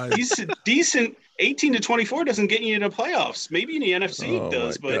God. Decent 18 to 24 doesn't get you into the playoffs. Maybe in the NFC it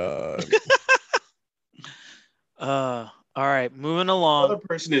does, but all right, moving along. The other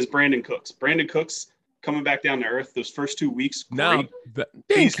person is Brandon Cooks. Brandon Cooks coming back down to earth those first 2 weeks. Great.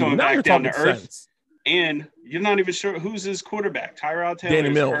 He's coming back down to earth. And you're not even sure who's his quarterback. Tyrod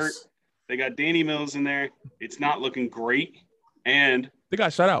Taylor's hurt. They got Danny Mills in there. It's not looking great. And they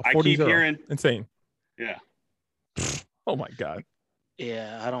got shut out. I keep hearing insane. Yeah. Oh my God.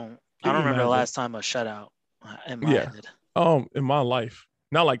 Yeah, I don't remember the last time a shutout in my head. In my life.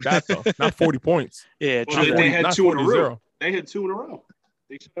 Not like that though. Not 40 points. Yeah, Well, true. they that. had not 2 in a 40-0. row. They had 2 in a row.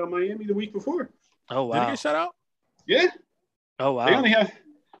 They shut out Miami the week before. Oh Did he wow. get shut out? Yeah, Oh they wow. only have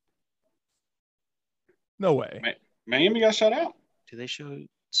No way. Miami got shut out. Do they show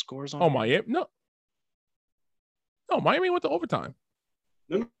scores on? Oh, here? Miami? No. No, Miami went to overtime.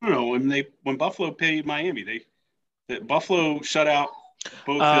 No. When Buffalo played Miami, Buffalo shut out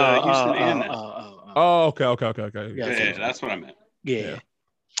both Houston and them. Oh, okay. Yeah, Yeah, that's what I meant. Yeah.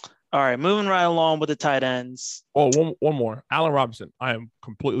 All right, moving right along with the tight ends. Oh, one more. Allen Robinson. I am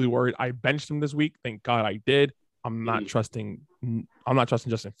completely worried. I benched him this week. Thank God I did. I'm not trusting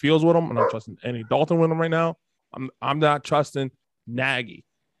Justin Fields with him. I'm not trusting Andy Dalton with him right now. I'm not trusting Nagy.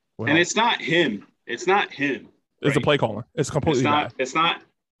 And it's not him. It's not him. It's the play caller. It's completely bad. It's not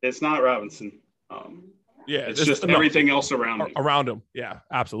Robinson. Yeah, it's just everything else around him. Around him. Yeah,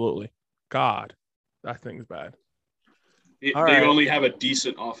 absolutely. God, that thing's bad. They right. only have a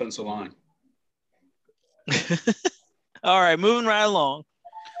decent offensive line. All right, moving right along.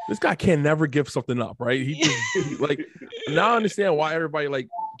 This guy can never give something up, right? He just like now I understand why everybody like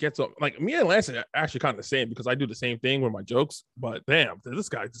gets up. Like me and Lance are actually kind of the same because I do the same thing with my jokes. But damn, this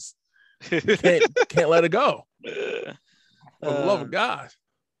guy just can't let it go. For the love of God.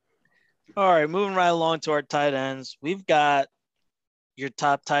 All right, moving right along to our tight ends. We've got your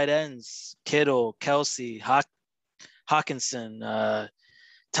top tight ends: Kittle, Kelsey, Hawkinson,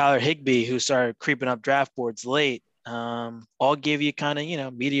 Tyler Higbee, who started creeping up draft boards late. All give you kind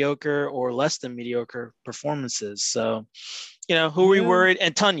of, mediocre or less than mediocre performances. So, who are we worried?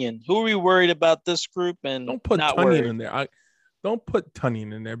 And Tunyon, who are we worried about this group? And don't put not Tunyon worried? in there. Don't put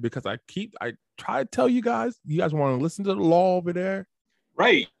Tunyon in there because I try to tell you guys want to listen to the law over there.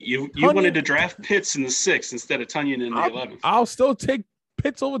 Right. You wanted to draft Pitts in the 6th instead of Tunyon in the 11th. I'll still take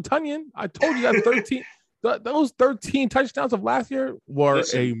Pitts over Tunyon. I told you that 13 those 13 touchdowns of last year were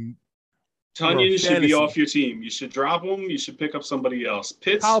Tunyon should be off your team. You should drop him. You should pick up somebody else.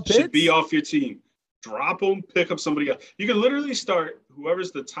 Pitts should be off your team. Drop him, pick up somebody else. You can literally start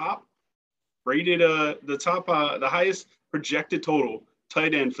whoever's the top rated, the highest projected total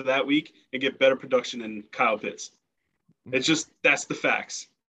tight end for that week and get better production than Kyle Pitts. It's just that's the facts.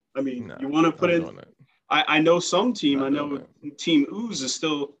 I mean, you want to put in. I know some team. I know Team Ooze is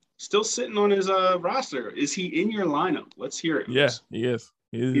still sitting on his roster. Is he in your lineup? Let's hear it. Yeah, he is.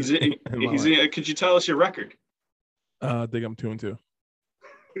 He's in. Could you tell us your record? I think I'm 2-2.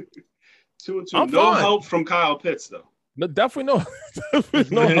 2-2. No help from Kyle Pitts, though. No, definitely no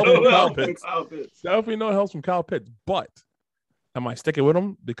help from Kyle Pitts. Definitely no help from Kyle Pitts. But am I sticking with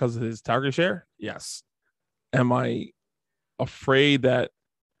him because of his target share? Yes. Am I afraid that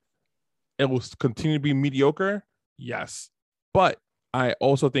it will continue to be mediocre? Yes. But I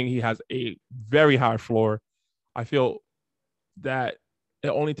also think he has a very high floor. I feel that it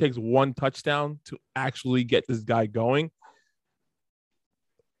only takes one touchdown to actually get this guy going.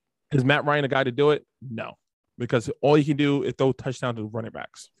 Is Matt Ryan a guy to do it? No, because all he can do is throw touchdowns to running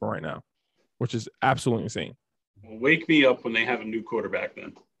backs for right now, which is absolutely insane. Well, wake me up when they have a new quarterback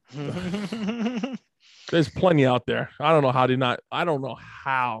then. There's plenty out there. I don't know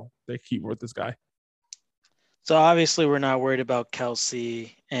how they keep with this guy. So obviously we're not worried about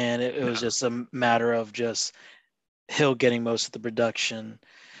Kelsey, and it was just a matter of just Hill getting most of the production.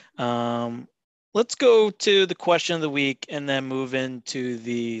 Let's go to the question of the week and then move into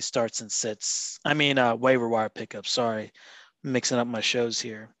the starts and sits. Waiver wire pickup. Sorry, I'm mixing up my shows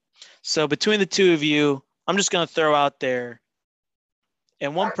here. So between the two of you, I'm just going to throw out there.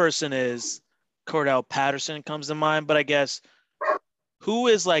 And one person is Cordell Patterson comes to mind, but I guess who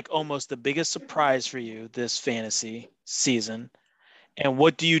is like almost the biggest surprise for you this fantasy season? And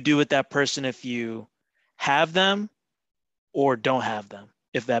what do you do with that person if you have them or don't have them,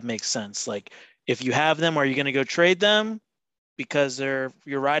 if that makes sense? Like, if you have them, are you going to go trade them because you're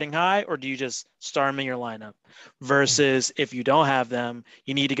riding high, or do you just start them in your lineup? Versus if you don't have them,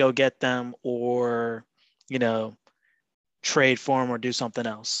 you need to go get them or, trade for them or do something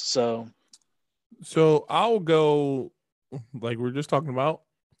else. So I'll go like we're just talking about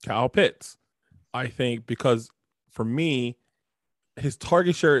Kyle Pitts. I think because for me, his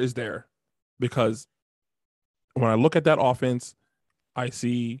target share is there because when I look at that offense, I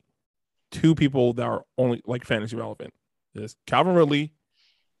see two people that are only like fantasy relevant. There's Calvin Ridley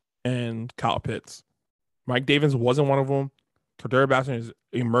and Kyle Pitts. Mike Davis wasn't one of them. Cordero Patterson is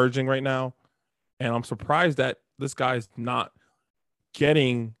emerging right now. And I'm surprised that this guy's not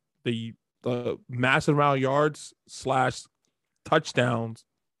getting the massive amount of yards / touchdowns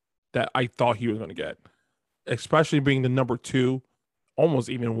that I thought he was going to get, especially being the number 2, almost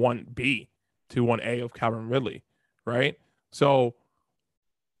even 1B to 1A of Calvin Ridley, right? So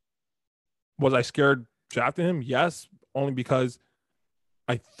Was I scared drafting him? Yes, only because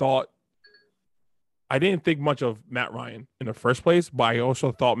I didn't think much of Matt Ryan in the first place, but I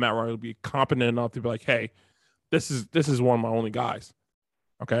also thought Matt Ryan would be competent enough to be like, hey, this is one of my only guys.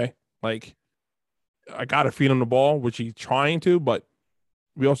 Okay. Like, I gotta feed him the ball, which he's trying to, but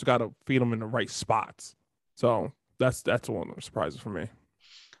we also gotta feed him in the right spots. So that's one of the surprises for me.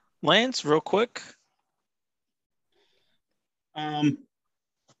 Lance, real quick. I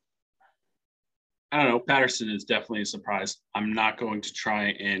don't know. Patterson is definitely a surprise. I'm not going to try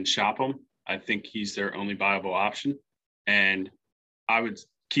and shop him. I think he's their only viable option, and I would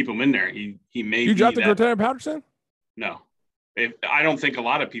keep him in there. He may You be drafted that. Cortland Patterson? No, I don't think a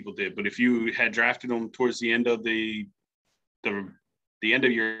lot of people did. But if you had drafted him towards the end of the end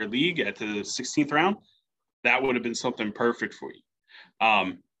of your league at the 16th round, that would have been something perfect for you.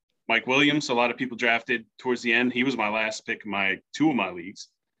 Mike Williams, a lot of people drafted towards the end. He was my last pick in two of my leagues.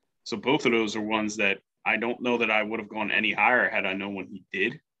 So both of those are ones that I don't know that I would have gone any higher had I known when he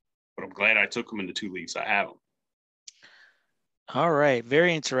did. But I'm glad I took him in the two leagues I have him. All right.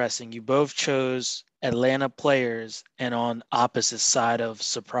 Very interesting. You both chose Atlanta players and on opposite side of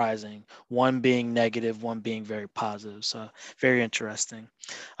surprising, one being negative, one being very positive. So very interesting.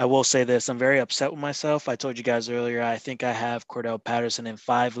 I will say this, I'm very upset with myself. I told you guys earlier, I think I have Cordell Patterson in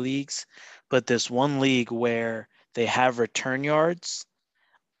 5 leagues, but this one league where they have return yards,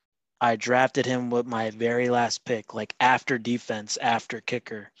 I drafted him with my very last pick, like after defense, after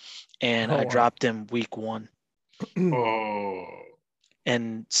kicker, and I dropped him week 1. Oh.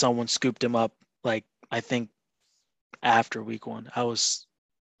 And someone scooped him up, like, I think after week 1.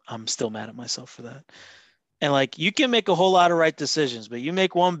 I'm still mad at myself for that. And like, you can make a whole lot of right decisions, but you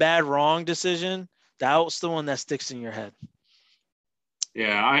make one bad, wrong decision, that's the one that sticks in your head.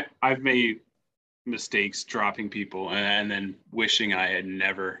 Yeah, I've made mistakes dropping people and then wishing I had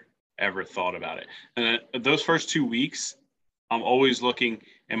never, ever thought about it. And those first 2 weeks, I'm always looking,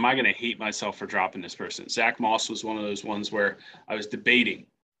 am I going to hate myself for dropping this person? Zach Moss was one of those ones where I was debating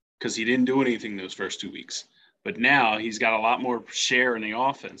because he didn't do anything those first 2 weeks. But now he's got a lot more share in the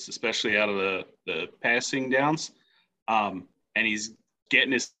offense, especially out of the passing downs. And he's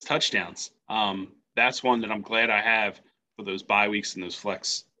getting his touchdowns. That's one that I'm glad I have for those bye weeks and those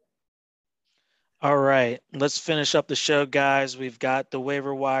flex. All right, let's finish up the show, guys. We've got the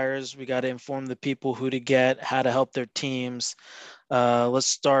waiver wires. We got to inform the people who to get, how to help their teams. Let's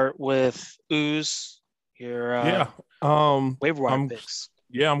start with Ooze. Your waiver wire picks.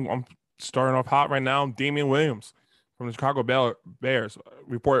 Yeah, I'm starting off hot right now. Damian Williams from the Chicago Bears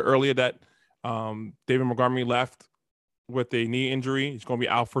reported earlier that David Montgomery left with a knee injury. He's going to be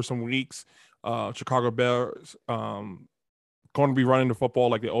out for some weeks. Chicago Bears going to be running the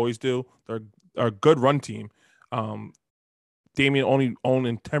football like they always do. They're a good run team. Damian only owned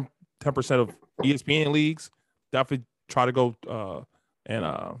in 10% of ESPN leagues. Definitely try to go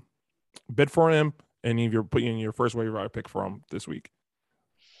and bid for him, and if you're putting in your first waiver wire pick for him this week.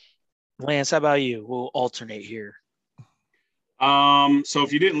 Lance, how about you? We'll alternate here. So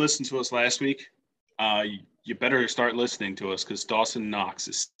if you didn't listen to us last week, you better start listening to us because Dawson Knox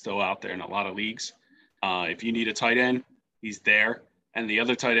is still out there in a lot of leagues. If you need a tight end, he's there. And the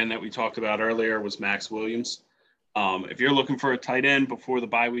other tight end that we talked about earlier was Max Williams. If you're looking for a tight end before the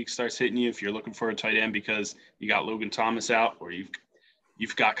bye week starts hitting you, if you're looking for a tight end because you got Logan Thomas out or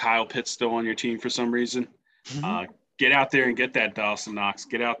you've got Kyle Pitts still on your team for some reason, get out there and get that Dawson Knox.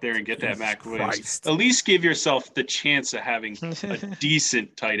 Get out there and get that Max Williams. At least give yourself the chance of having a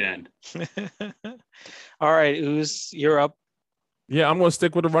decent tight end. All right, Ooze, you're up. Yeah, I'm going to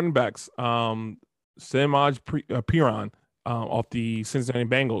stick with the running backs. Samaj Piran off the Cincinnati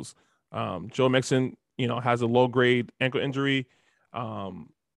Bengals. Joe Mixon, has a low grade ankle injury. The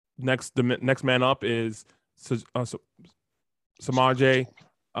next man up is Samaje,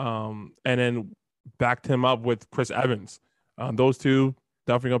 and then backed him up with Chris Evans. Those two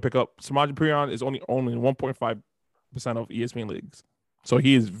definitely gonna pick up. Samaje Piran is only in 1.5% of ESPN leagues, so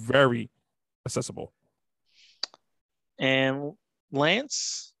he is very accessible. And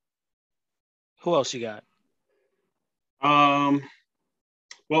Lance, who else you got?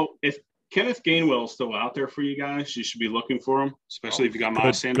 Well, if Kenneth Gainwell's still out there for you guys, you should be looking for him, especially if you got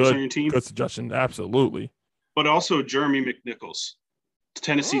Miles Sanders on your team. Good suggestion, absolutely. But also Jeremy McNichols,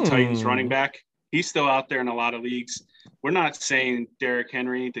 Tennessee Titans running back. He's still out there in a lot of leagues. We're not saying Derrick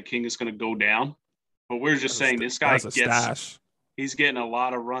Henry, the king, is going to go down, but we're just saying this guy he's getting a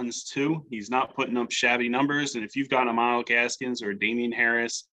lot of runs too. He's not putting up shabby numbers. And if you've got a Myles Gaskins or a Damian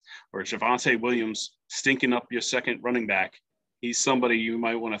Harris or Javonte Williams stinking up your second running back, he's somebody you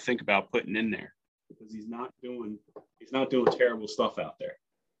might want to think about putting in there because he's not doing terrible stuff out there.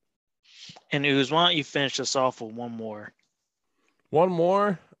 And Ooze, why don't you finish us off with one more? One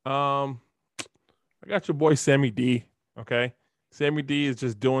more. I got your boy Sammy D. Okay. Sammy D is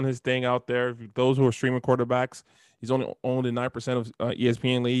just doing his thing out there. Those who are streaming quarterbacks, he's only owned in 9% of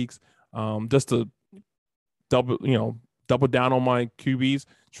ESPN leagues. Just to double down on my QBs,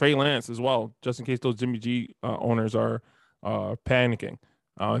 Trey Lance as well, just in case those Jimmy G owners are panicking.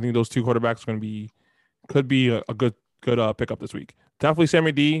 I think those two quarterbacks could be a good pickup this week. Definitely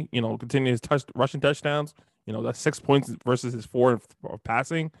Sammy D. Continue his rushing touchdowns. That's 6 points versus his 4 of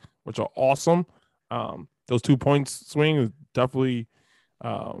passing, which are awesome. Those 2 points swing is definitely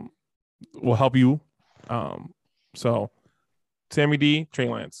will help you. So Sammy D, Trey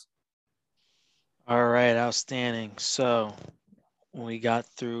Lance. All right, outstanding. So we got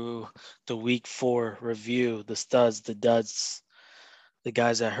through the week 4 review, the studs, the duds, the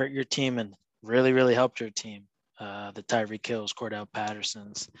guys that hurt your team and really, really helped your team. The Tyreek Hills, Cordell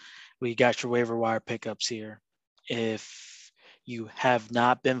Pattersons. We got your waiver wire pickups here. If you have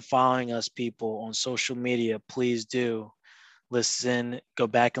not been following us, people, on social media, please do. Go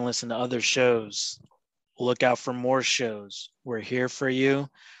back and listen to other shows. Look out for more shows. We're here for you.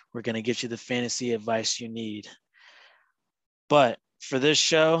 We're going to get you the fantasy advice you need. But for this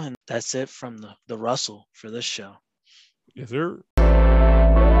show, and that's it from the Russell for this show. Yes, sir.